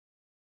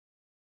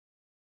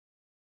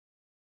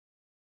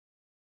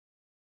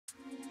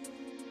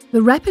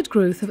The rapid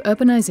growth of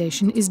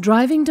urbanization is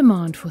driving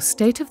demand for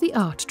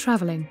state-of-the-art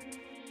traveling.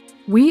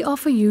 We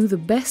offer you the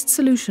best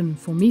solution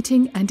for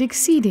meeting and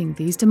exceeding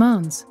these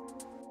demands.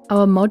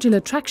 Our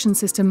modular traction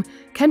system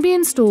can be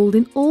installed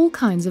in all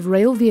kinds of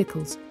rail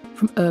vehicles,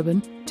 from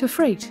urban to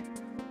freight.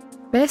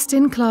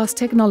 Best-in-class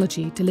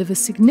technology delivers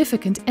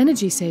significant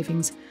energy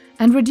savings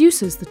and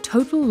reduces the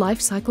total life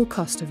cycle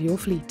cost of your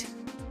fleet.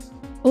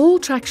 All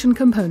traction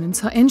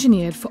components are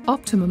engineered for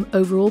optimum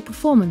overall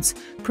performance,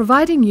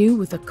 providing you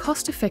with a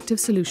cost-effective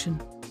solution.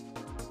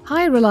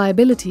 High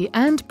reliability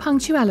and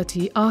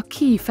punctuality are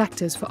key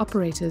factors for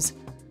operators.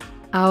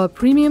 Our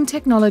premium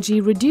technology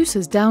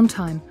reduces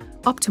downtime,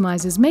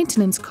 optimizes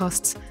maintenance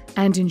costs,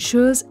 and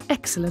ensures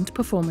excellent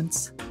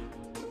performance.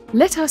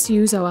 Let us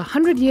use our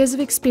 100 years of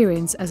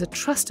experience as a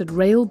trusted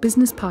rail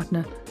business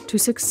partner to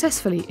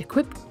successfully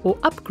equip or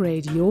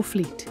upgrade your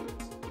fleet.